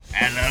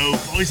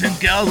Boys and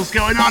girls, what's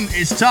going on?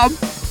 It's Tom.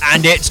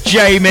 And it's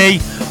Jamie.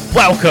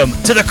 Welcome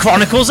to the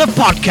Chronicles of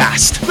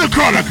Podcast. The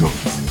Chronicles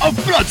of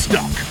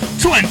Bloodstock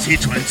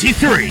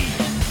 2023.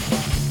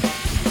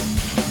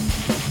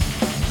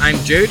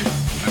 I'm Jude.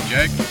 I'm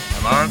Jake.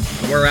 I'm Aaron.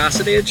 We're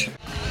Acid Age.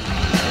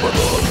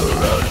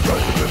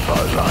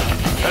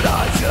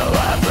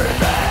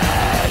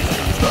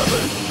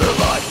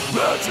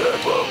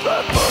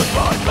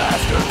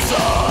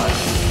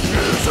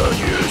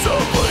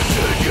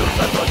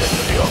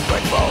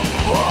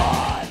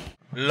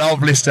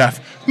 Lovely stuff.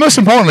 Most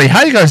importantly, how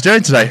are you guys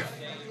doing today?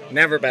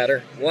 Never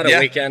better. What a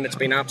weekend. It's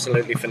been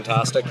absolutely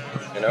fantastic.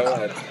 You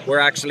know, we're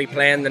actually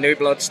playing the new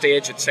Blood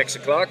stage at 6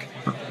 o'clock.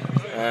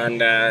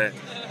 And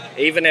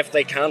even if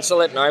they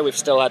cancel it now, we've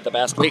still had the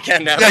best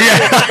weekend ever.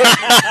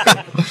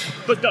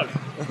 But Doug.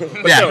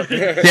 Yeah,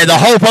 the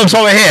whole pub's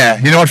over here.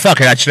 You know what?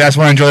 Fuck it, actually. I just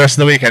want to enjoy the rest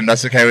of the weekend.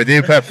 That's okay with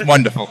you?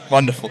 Wonderful.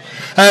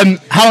 How long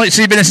have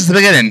you been in since the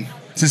beginning?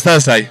 Since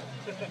Thursday?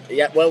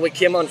 Yeah, well, we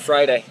came on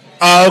Friday.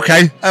 Oh,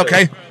 okay.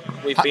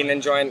 So we've been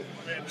enjoying...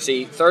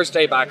 See,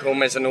 Thursday back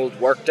home is an old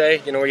work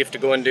day, you know, where you have to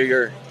go and do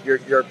your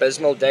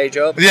abysmal day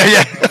job.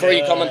 Yeah. Before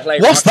you come and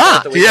play. What's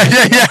that?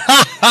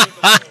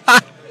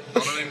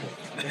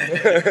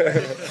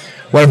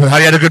 Well, have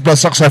you had a good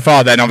Bloodstock so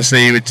far then,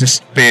 obviously, with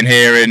just being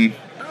here in...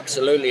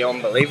 Absolutely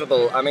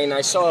unbelievable. I mean,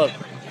 I saw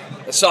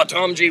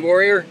Tom G.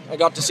 Warrior. I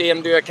got to see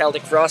him do a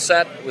Celtic Frost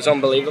set. It was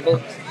unbelievable.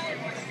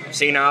 I've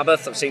seen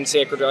Abath, I've seen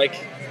Sacred Reich.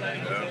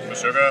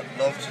 Meshuggah,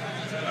 loved.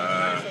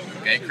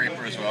 Gate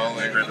Creeper as well.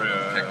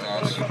 Kicked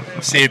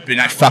on. See, you've been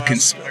like fucking...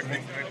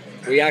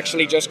 We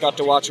actually just got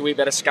to watch a wee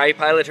bit of Sky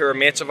Pilot, who are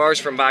mates of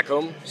ours from back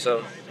home.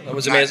 So that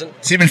was amazing.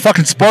 So you've been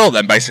fucking spoiled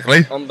then,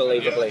 basically.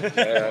 Unbelievably.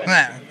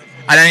 Yeah.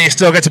 And then you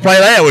still get to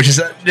play later, which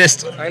is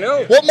just... I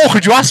know. What more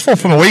could you ask for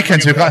from a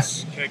weekend to play?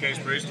 KK's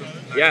Priest.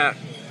 Yeah.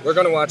 We're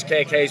going to watch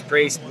KK's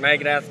Priest,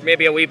 Megadeth,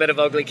 maybe a wee bit of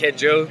Ugly Kid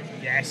Joe.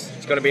 Yes.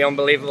 It's going to be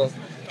unbelievable.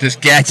 Just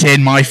get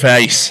in my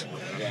face.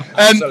 Yeah,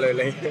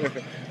 absolutely.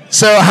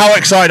 So how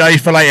excited are you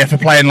for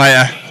playing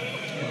later?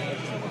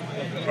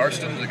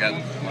 Thurston's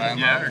again. That's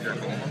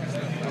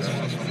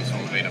what it's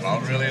all been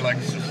about, really. Like,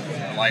 it's just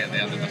the light at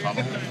the end of the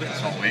tunnel this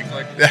whole week.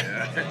 Like,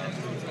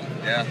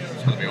 yeah,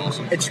 it's going to be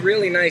awesome. It's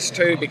really nice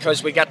too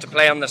because we get to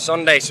play on the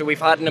Sunday, so we've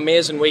had an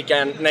amazing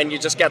weekend, and then you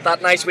just get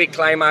that nice wee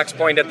climax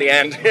point at the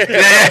end. I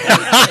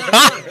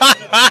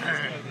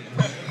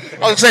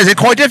was going to say, is it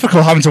quite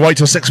difficult having to wait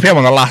till 6 p.m.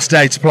 on the last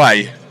day to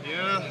play?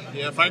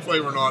 Yeah,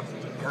 thankfully we're not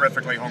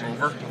horrifically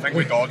hungover. I think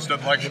we dodged it,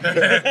 like. We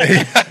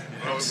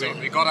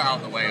got it out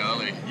of the way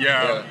early.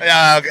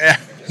 Yeah.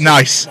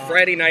 Nice.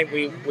 Friday night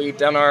we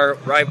done our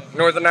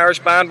Northern Irish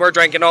band. We're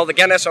drinking all the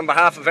Guinness on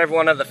behalf of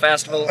everyone at the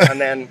festival,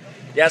 and then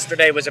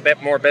yesterday was a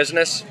bit more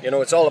business. You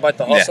know, it's all about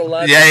the hustle,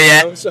 lads. Yeah.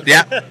 You know, so.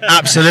 Yeah,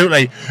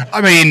 absolutely.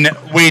 I mean,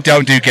 we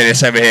don't do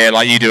Guinness over here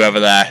like you do over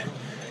there.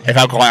 If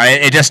I'm quite,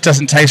 it just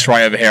doesn't taste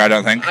right over here, I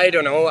don't think. I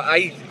don't know.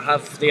 I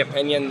have the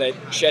opinion that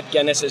shit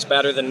Guinness is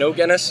better than no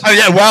Guinness. Oh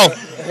yeah, well,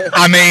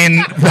 I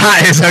mean,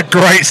 that is a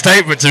great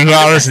statement to be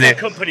honest with you.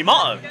 Company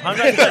motto.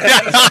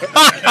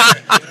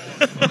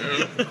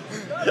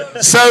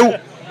 So,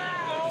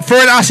 for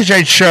an Acid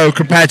Age show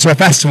compared to a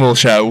festival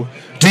show,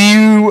 do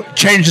you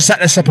change the set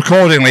list up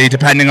accordingly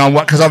depending on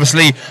what? Because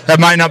obviously there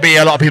might not be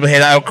a lot of people here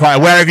that are quite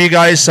aware of you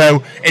guys.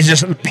 So, is it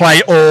just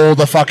play all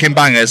the fucking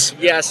bangers?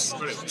 Yes.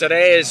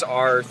 Today is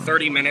our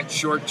 30-minute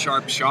short,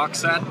 sharp shock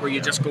set where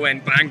you just go in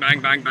bang, bang,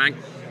 bang, bang.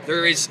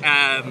 There is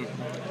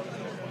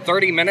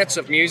 30 minutes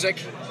of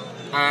music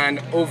and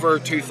over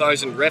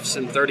 2,000 riffs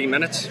in 30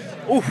 minutes.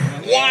 Oof.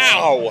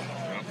 Wow.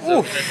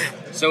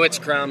 So it's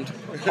crammed.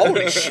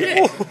 Holy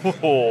shit.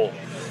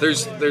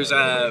 There's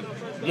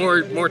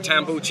more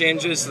tempo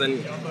changes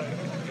than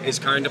is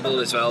countable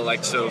as well.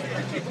 Like, so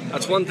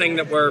that's one thing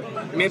that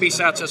maybe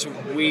sets us a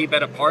wee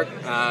bit apart.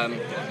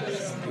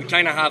 We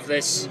kind of have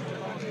this,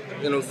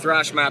 you know,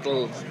 thrash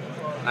metal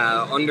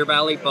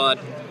underbelly, but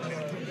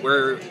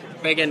we're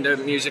big into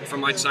music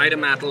from outside of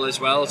metal as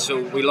well.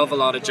 So we love a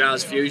lot of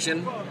jazz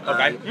fusion.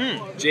 Okay.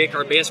 Jake,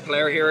 our bass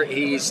player here,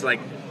 he's like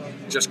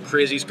just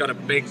crazy. He's got a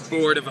big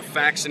board of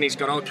effects and he's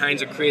got all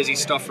kinds of crazy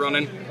stuff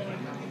running.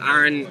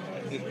 Aaron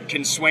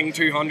can swing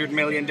 200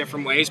 million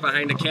different ways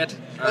behind a kit.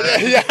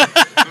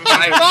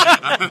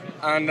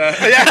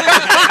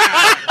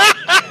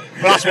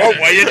 That's one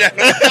way, you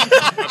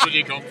That's what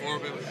you come for,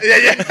 baby.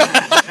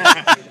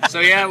 Yeah. So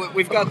yeah,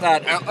 we've got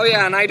that.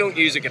 And I don't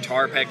use a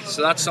guitar pick,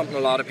 so that's something a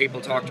lot of people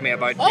talk to me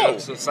about.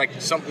 So it's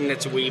like something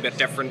that's a wee bit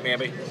different,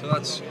 maybe.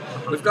 So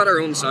we've got our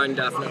own sound,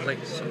 definitely.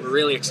 So we're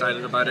really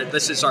excited about it.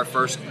 This is our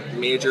first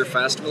major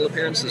festival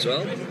appearance as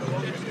well.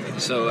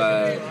 So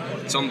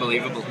it's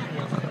unbelievable.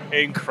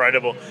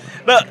 Incredible.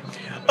 But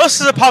us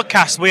as a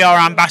podcast, we are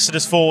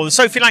ambassadors for the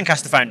Sophie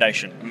Lancaster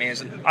Foundation.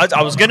 Amazing.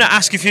 I was going to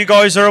ask if you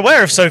guys are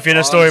aware of Sophie and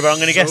her story, but I'm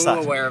going to guess that.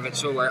 So aware of it,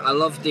 so aware. I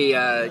love the,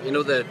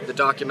 the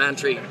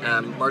documentary,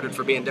 Murdered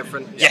for Being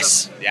Different. Yes.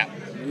 Stuff. Yeah.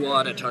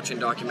 What a touching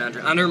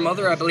documentary. And her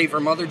mother, I believe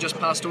her mother just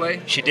passed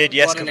away. She did,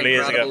 yes, a couple of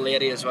years ago. What an incredible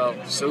lady as well.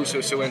 So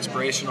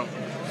inspirational.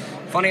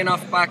 Funny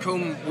enough, back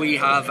home we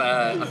have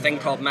a thing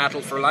called Metal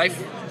for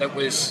Life that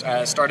was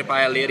started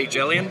by a lady,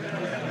 Gillian,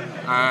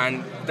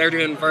 and they're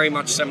doing very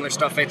much similar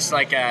stuff. It's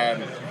like a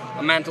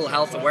mental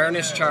health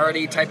awareness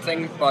charity type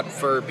thing, but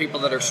for people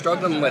that are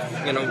struggling with,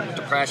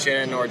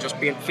 depression or just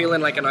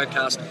feeling like an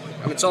outcast.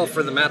 And it's all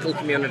for the metal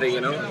community,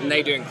 and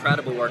they do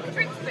incredible work.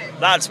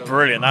 That's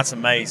brilliant. That's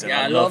amazing.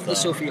 Yeah, I love the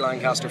Sophie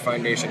Lancaster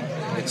Foundation.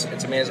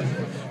 It's amazing.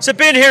 So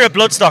being here at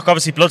Bloodstock,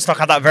 obviously Bloodstock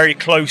had that very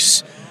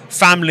close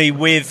family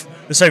with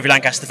the Sophie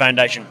Lancaster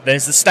Foundation.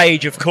 There's the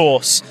stage, of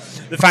course.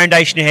 The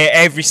foundation here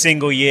every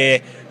single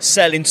year,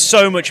 selling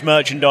so much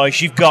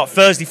merchandise. You've got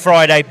Thursday,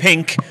 Friday,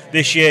 Pink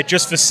this year,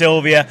 just for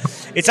Sylvia.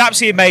 It's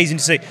absolutely amazing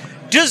to see.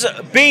 Does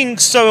being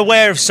so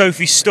aware of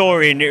Sophie's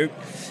story and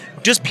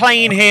just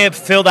playing here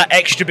feel that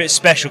extra bit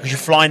special because you're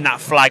flying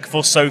that flag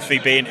for Sophie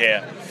being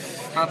here?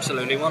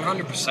 Absolutely,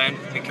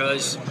 100%,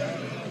 because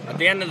at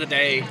the end of the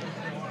day,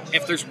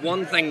 if there's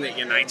one thing that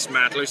unites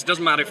metalers, it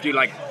doesn't matter if you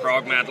like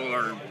prog metal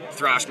or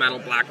thrash metal,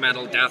 black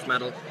metal, death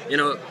metal,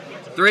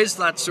 there is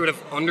that sort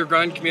of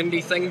underground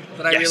community thing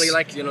that I really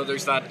like.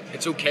 There's that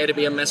it's okay to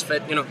be a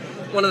misfit.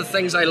 One of the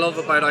things I love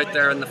about out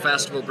there in the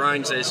festival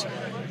grounds is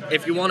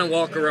if you want to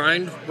walk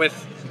around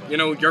with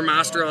your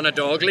master on a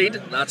dog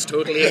lead, that's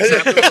totally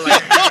acceptable.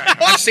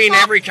 I've seen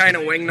every kind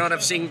of wingnut.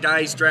 I've seen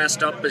guys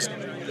dressed up as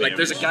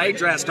there's a guy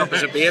dressed up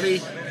as a baby.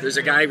 There's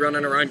a guy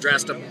running around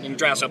dressed up. You can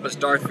dress up as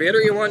Darth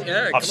Vader. You want?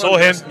 Yeah, I saw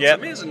him. Yeah,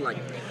 it's amazing.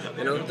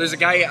 There's a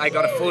guy I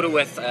got a photo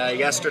with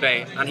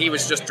yesterday, and he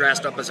was just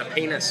dressed up as a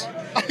penis.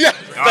 Yeah.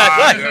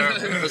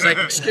 I was like,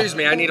 excuse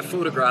me, I need a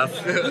photograph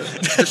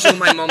to show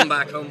my mum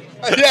back home.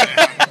 Yeah.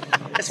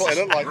 That's what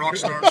I look like. Rock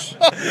stars.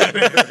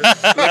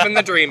 Living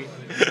the dream.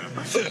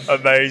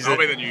 Amazing. That'll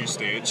be the new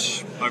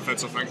stage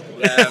outfits, I think.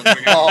 Yeah.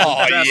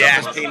 Oh, Dress yeah.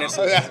 up as penis.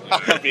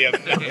 That'd be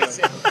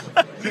amazing.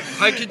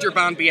 How could your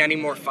band be any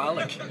more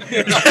phallic?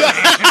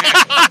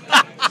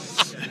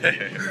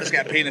 Let's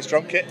get a penis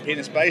drum kit,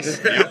 penis bass.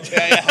 Yeah.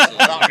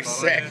 That'd be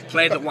sick.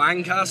 Play the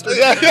Wangcaster.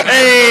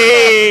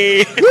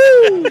 Hey!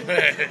 Woo!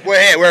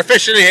 We're here. We're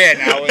officially here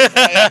now.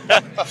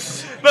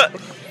 But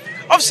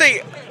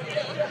obviously,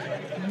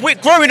 we're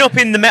growing up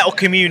in the metal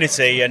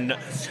community, and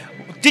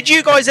did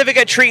you guys ever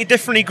get treated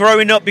differently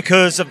growing up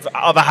because of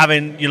either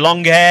having your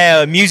long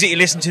hair, or music you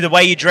listen to, the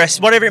way you dress,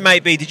 whatever it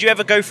may be? Did you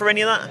ever go for any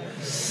of that?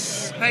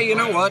 Hey, you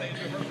know what?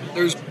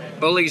 There's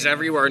bullies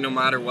everywhere, no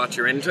matter what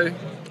you're into.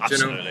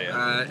 Absolutely.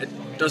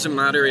 It doesn't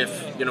matter if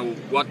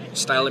what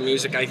style of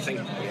music. I think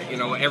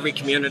every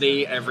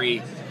community,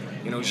 every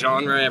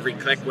genre, every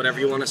clique, whatever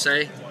you want to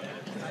say.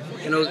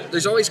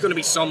 There's always going to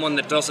be someone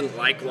that doesn't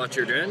like what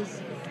you're doing.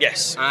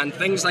 Yes. And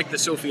things like the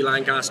Sophie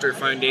Lancaster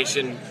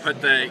Foundation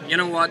put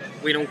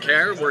we don't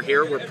care, we're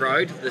here, we're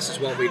proud, this is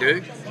what we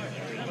do.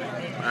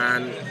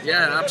 And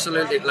yeah,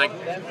 absolutely.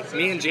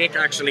 Me and Jake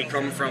actually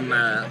come from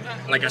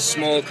a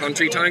small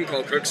country town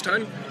called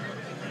Cookstown.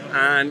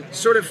 And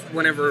sort of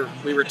whenever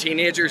we were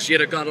teenagers, you'd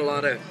have got a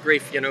lot of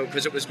grief,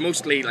 because it was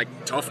mostly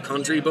tough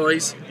country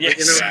boys.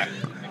 Yes.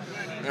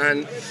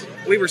 And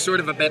we were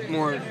sort of a bit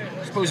more,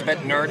 I suppose, a bit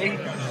nerdy,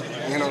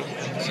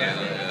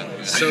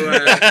 So,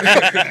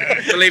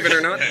 believe it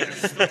or not.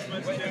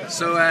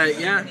 So,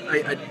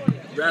 it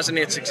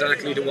resonates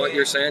exactly to what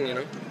you're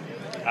saying,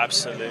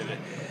 Absolutely.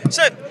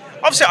 So,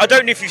 obviously, I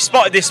don't know if you've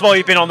spotted this while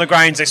you've been on the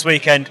grounds this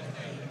weekend.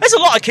 There's a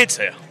lot of kids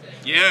here.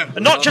 Yeah.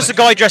 And not just a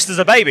guy dressed as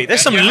a baby.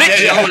 There's some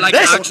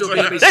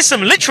there's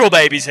some literal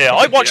babies here.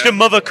 I watched a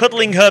mother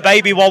cuddling her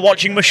baby while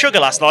watching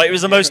Meshuggah last night. It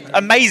was the most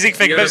amazing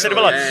thing I've ever seen in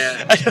my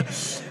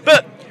life.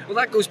 But well,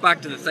 that goes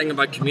back to the thing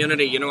about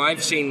community.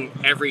 I've seen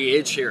every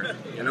age here.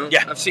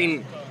 Yeah. I've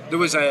seen there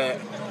was a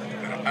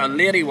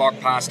lady walk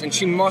past, and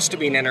she must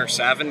have been in her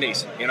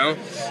 70s,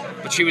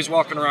 but she was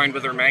walking around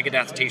with her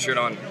Megadeth t-shirt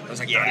on. I was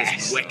like, that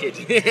is wicked.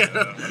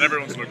 And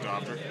everyone's looked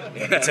after.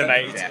 it's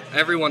amazing.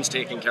 Everyone's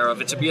taken care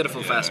of. It's a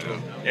beautiful festival.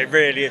 It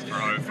really is. For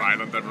how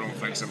violent everyone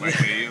thinks it might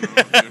be.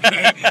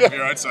 If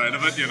you're outside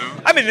of it,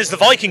 I mean, there's the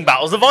Viking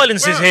battles. The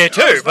violence is here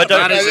too. But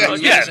that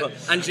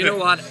is And you know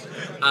what?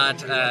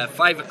 At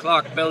 5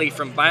 o'clock, Billy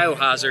from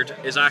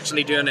Biohazard is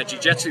actually doing a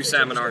jiu-jitsu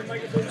seminar.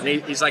 And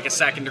he's like a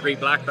second-degree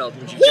black belt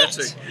in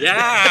jiu-jitsu.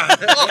 Yeah!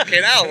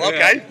 Fucking hell,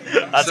 okay.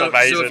 That's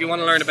amazing. So if you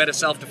want to learn a bit of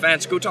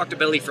self-defense, go talk to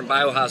Billy from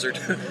Biohazard.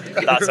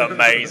 That's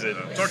amazing.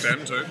 talk to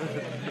him too.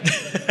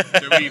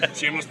 Do we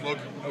shameless plug?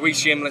 A wee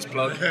shameless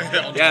plug.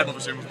 On top of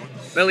a shameless plug.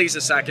 Billy's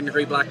a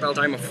second-degree black belt.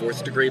 I'm a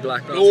fourth-degree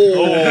black belt.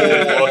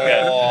 Oh,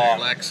 okay.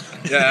 Flex.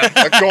 Yeah.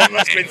 The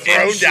gauntlet's been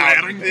thrown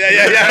down.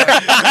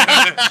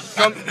 Yeah.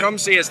 Come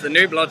see us, the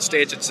new blood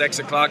stage at 6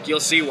 o'clock. You'll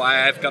see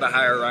why I've got a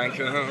higher rank.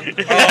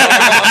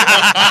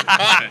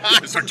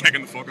 Start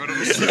kicking the fuck out of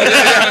us.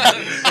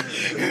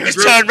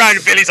 He's turned around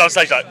and Billy's on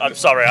stage like, I'm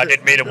sorry, I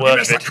didn't mean a word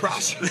of it.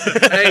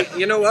 Hey,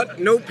 you know what?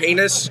 No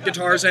penis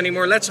guitars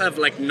anymore. Let's have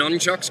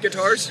nunchucks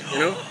guitars.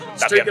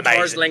 It's two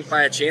guitars amazing. linked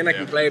by a chain. I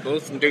can play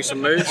both and do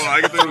some moves. Oh,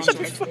 I could do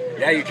some.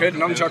 Yeah, you could.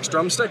 Nunchucks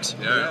drumsticks.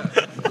 Yeah.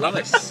 Love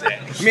it.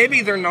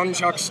 Maybe they're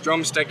nunchucks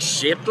drumsticks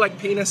shaped like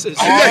penises.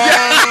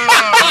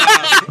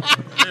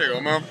 There you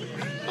go, man.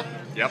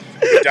 Yep.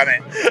 We've done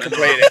it.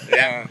 Completed.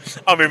 Yeah.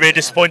 I'll be really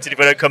disappointed if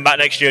we don't come back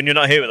next year and you're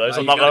not here with those.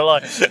 I'm not gonna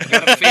lie. You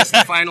gotta face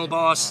the final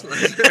boss.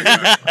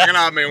 I'm gonna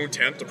have my own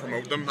tent to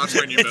promote them. That's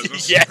my new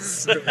business.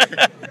 Yes.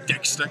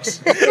 Dick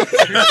sticks.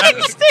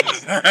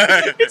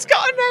 It's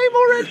got a name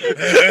already.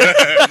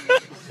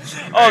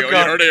 Oh You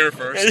god. heard it here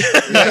first.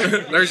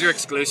 There's your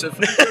exclusive.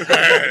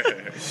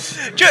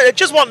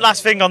 Just one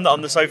last thing on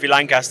the Sophie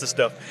Lancaster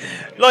stuff.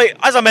 Like,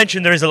 as I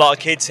mentioned, there is a lot of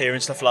kids here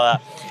and stuff like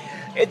that.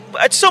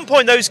 At some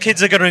point, those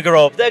kids are going to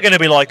grow up. They're going to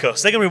be like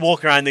us. They're going to be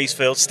walking around these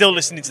fields, still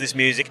listening to this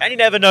music, and you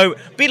never know.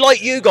 Be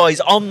like you guys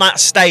on that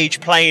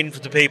stage playing for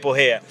the people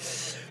here.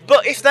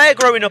 But if they're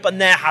growing up and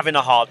they're having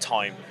a hard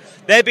time,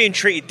 they're being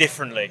treated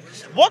differently.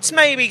 What's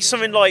maybe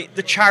something like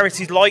the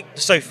charities like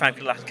the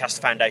Sophie Lancaster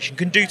Foundation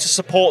can do to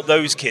support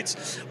those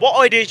kids? What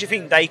ideas do you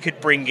think they could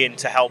bring in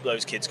to help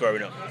those kids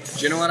growing up?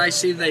 Do you know what I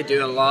see? They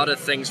do a lot of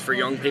things for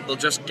young people,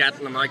 just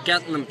getting them out,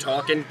 getting them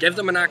talking, give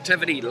them an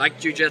activity like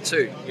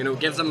jiu-jitsu,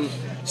 give them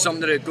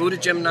something to go to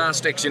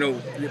gymnastics,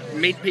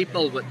 meet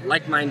people with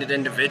like-minded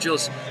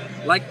individuals.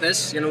 Like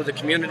this, the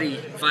community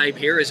vibe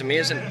here is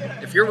amazing.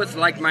 If you're with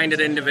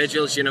like-minded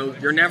individuals,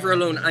 you're never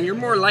alone, and you're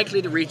more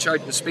likely to reach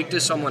out and speak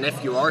to someone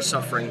if you are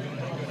suffering,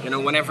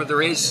 whenever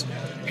there is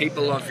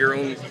people of your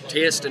own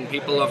taste and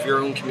people of your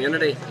own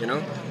community,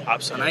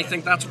 Absolutely. And I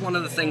think that's one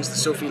of the things the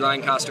Sophie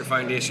Lancaster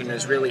Foundation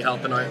is really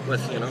helping out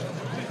with,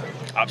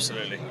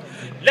 Absolutely.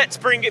 Let's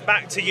bring it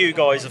back to you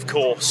guys, of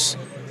course.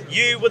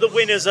 You were the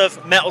winners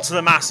of Metal to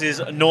the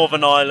Masses,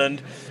 Northern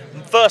Ireland.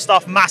 First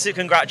off, massive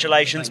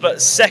congratulations,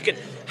 but second,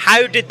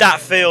 how did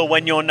that feel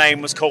when your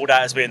name was called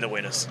out as being the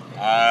winners?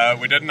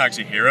 We didn't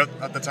actually hear it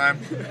at the time.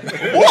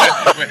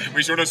 What?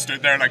 we sort of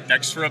stood there like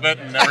dicks for a bit,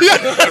 and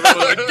everyone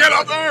was like, "Get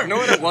up there!" You know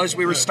what it was?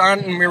 We were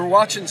standing, we were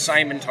watching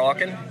Simon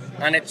talking,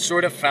 and it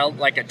sort of felt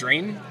like a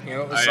dream. It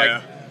was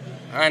like,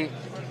 and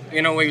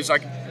he was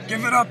like,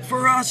 "Give it up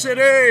for us at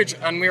age,"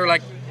 and we were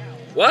like,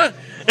 "What?"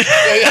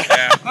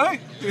 Hi.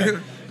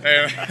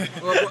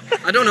 Well,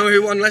 I don't know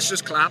who won. Let's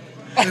just clap.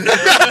 And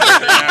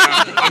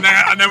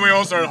then we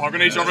all started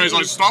hugging each other. He's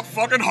like, "Stop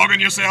fucking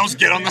hugging yourselves,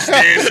 get on the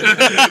stage."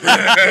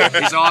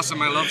 He's awesome.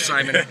 I love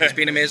Simon. It's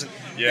been amazing.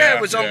 Yeah,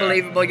 it was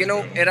unbelievable.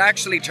 It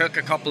actually took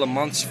a couple of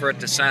months for it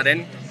to set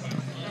in.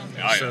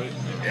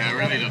 Yeah, it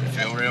really didn't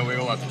feel real. We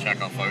all had to check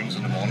our phones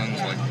in the mornings,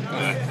 like,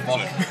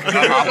 fuck, did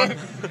that happen?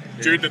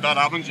 Jude, did that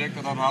happen? Jake,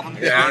 did that happen?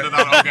 Yeah. Did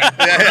that?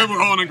 Okay.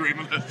 We're all in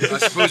agreement. I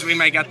suppose we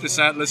may get the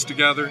set list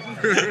together.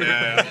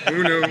 Yeah.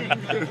 Who knows?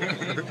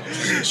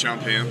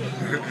 Champagne.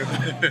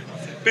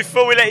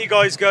 Before we let you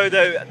guys go,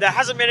 though, there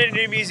hasn't been any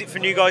new music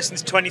from you guys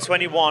since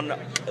 2021.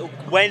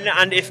 When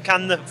and if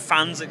can the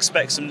fans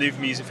expect some new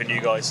music from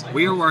you guys?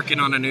 We are working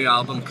on a new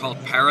album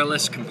called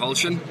Perilous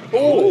Compulsion.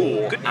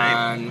 Oh, good name.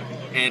 And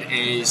it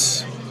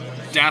is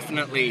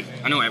definitely,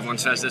 I know everyone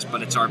says this,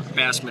 but it's our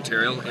best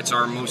material. It's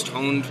our most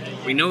honed.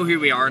 We know who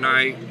we are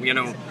now.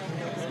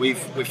 We've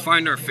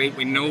found our feet.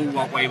 We know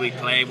what way we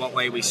play, what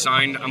way we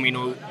sound, and we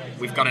know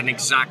we've got an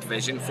exact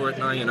vision for it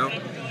now.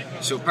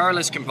 So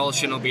Perilous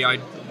Compulsion will be out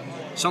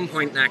some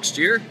point next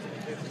year,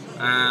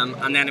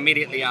 and then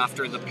immediately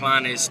after, the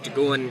plan is to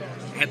go and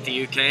hit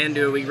the UK and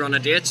do a wee run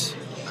of dates.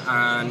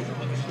 And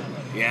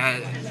yeah,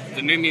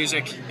 the new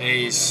music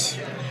is,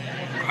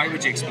 how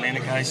would you explain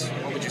it, guys?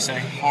 What would you say?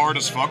 Hard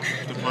as fuck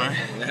to play.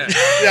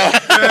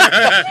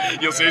 Yeah.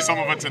 You'll see some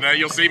of it today.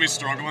 You'll see me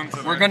struggling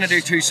today. We're going to do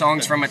 2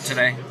 songs from it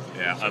today.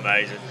 Yeah,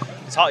 amazing.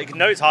 It's hard. You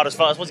know it's hard as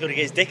fuck. That's why he's got to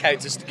get his dick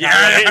out to That's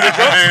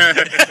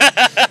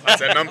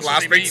it, man.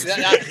 Blast beats. Your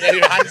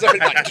hands up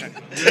and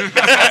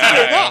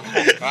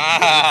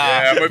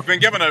Yeah, we've been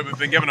giving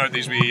out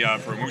these wee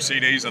promo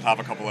CDs that have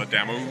a couple of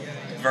demo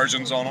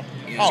versions on them.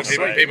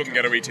 So people can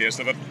get a wee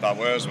taste of it that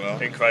way as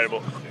well.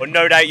 Incredible. Well,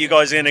 no doubt you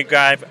guys are going to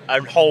grab a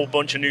whole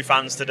bunch of new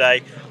fans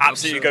today.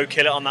 Absolutely go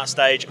kill it on that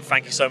stage.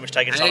 Thank you so much for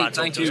taking time out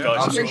to talk to us,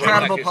 guys. It's an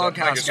incredible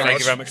podcast, Thank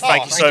you very much.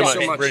 Thank you so much.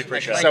 Really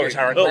appreciate it. So much,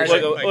 Aaron.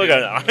 We'll go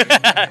now.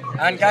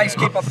 And guys,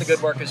 keep up the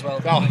good work as well.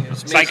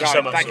 Thank you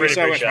so much. Thank you Really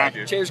so much, appreciate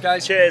man. it. Cheers,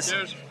 guys. Cheers.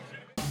 Cheers.